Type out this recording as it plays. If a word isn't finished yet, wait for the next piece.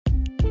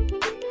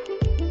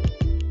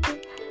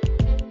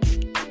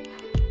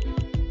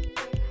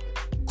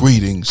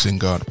Greetings and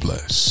God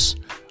bless.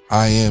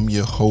 I am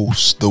your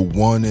host, the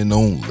one and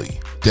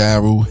only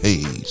Daryl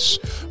Hayes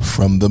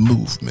from the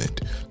movement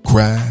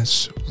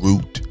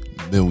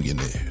Grassroot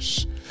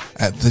Millionaires.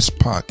 At this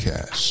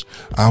podcast,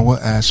 our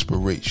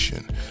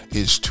aspiration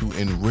is to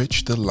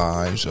enrich the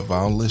lives of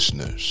our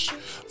listeners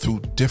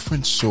through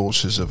different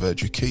sources of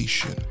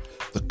education,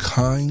 the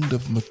kind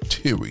of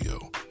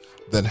material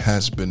that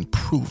has been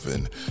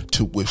proven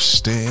to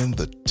withstand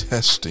the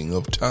testing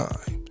of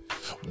time.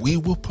 We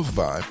will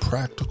provide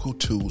practical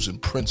tools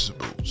and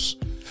principles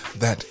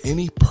that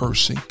any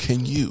person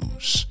can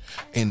use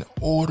in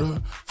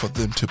order for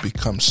them to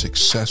become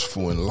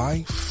successful in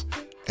life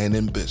and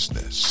in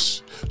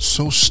business.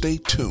 So stay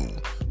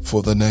tuned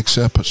for the next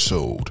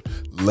episode.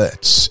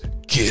 Let's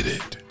get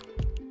it.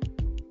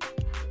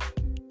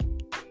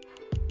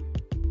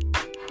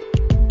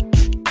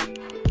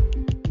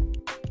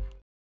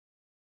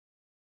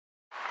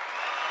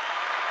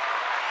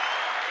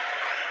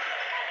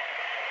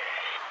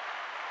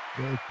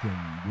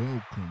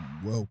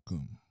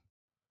 Welcome.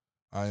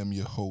 I am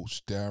your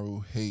host,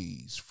 Daryl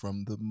Hayes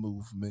from the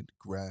movement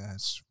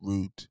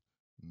Grassroot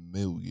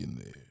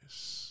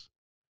Millionaires.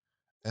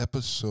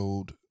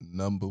 Episode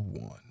number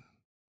 1.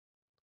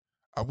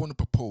 I want to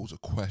propose a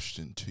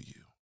question to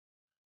you.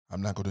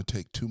 I'm not going to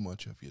take too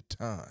much of your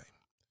time,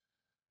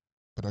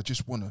 but I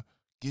just want to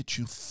get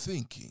you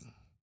thinking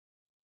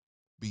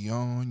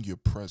beyond your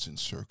present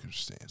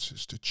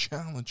circumstances, to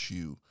challenge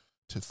you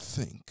to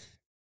think.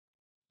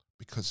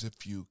 Because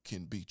if you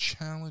can be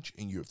challenged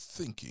in your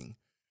thinking,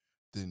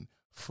 then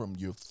from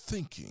your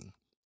thinking,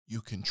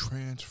 you can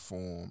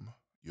transform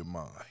your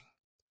mind.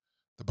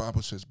 The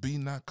Bible says, be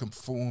not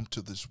conformed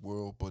to this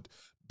world, but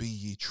be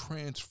ye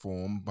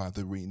transformed by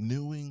the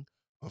renewing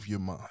of your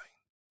mind.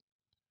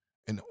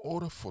 In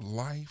order for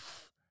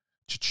life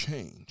to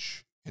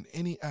change in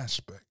any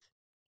aspect,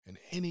 in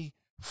any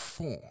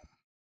form,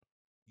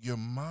 your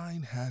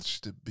mind has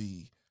to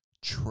be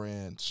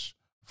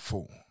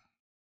transformed.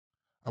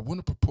 I want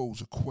to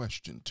propose a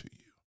question to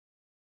you.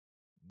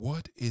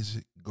 What is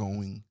it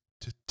going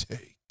to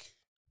take?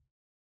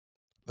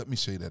 Let me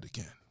say that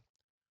again.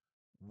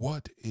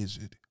 What is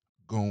it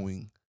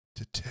going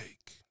to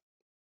take?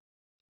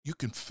 You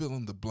can fill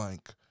in the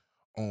blank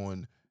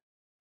on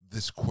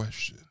this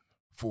question.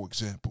 For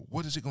example,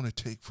 what is it going to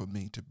take for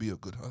me to be a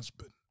good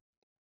husband?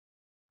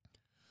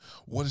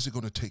 What is it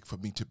going to take for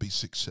me to be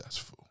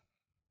successful?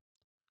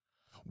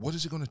 What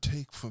is it going to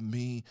take for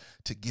me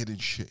to get in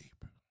shape?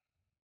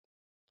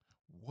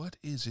 What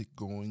is it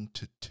going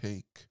to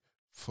take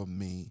for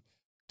me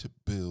to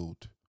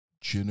build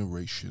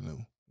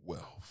generational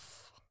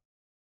wealth?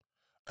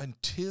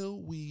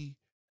 Until we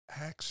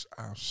ask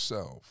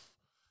ourselves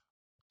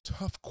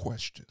tough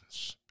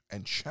questions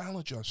and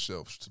challenge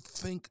ourselves to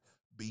think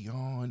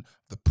beyond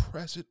the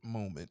present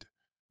moment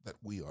that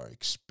we are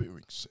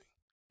experiencing,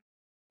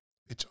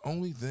 it's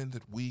only then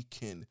that we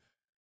can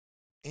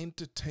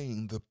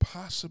entertain the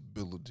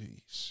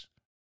possibilities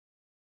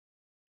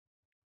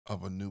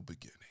of a new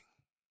beginning.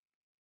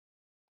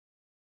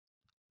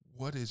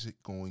 What is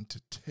it going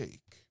to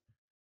take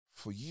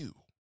for you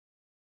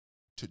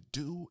to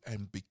do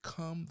and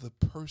become the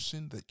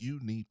person that you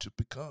need to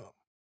become?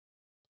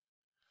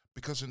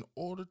 Because in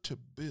order to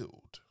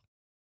build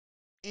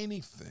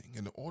anything,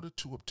 in order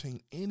to obtain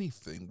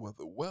anything,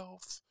 whether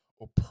wealth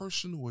or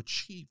personal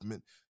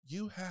achievement,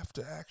 you have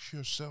to ask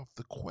yourself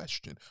the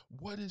question,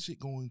 what is it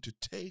going to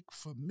take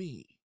for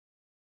me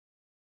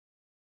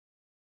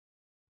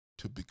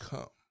to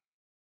become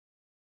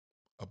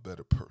a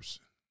better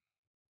person?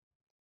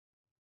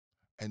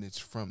 And it's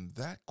from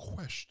that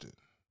question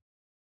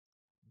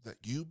that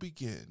you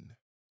begin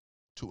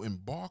to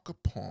embark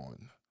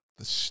upon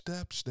the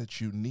steps that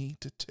you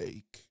need to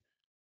take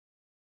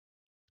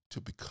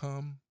to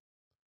become,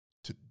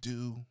 to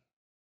do,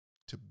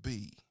 to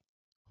be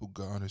who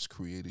God has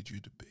created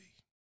you to be.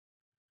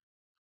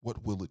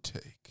 What will it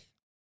take?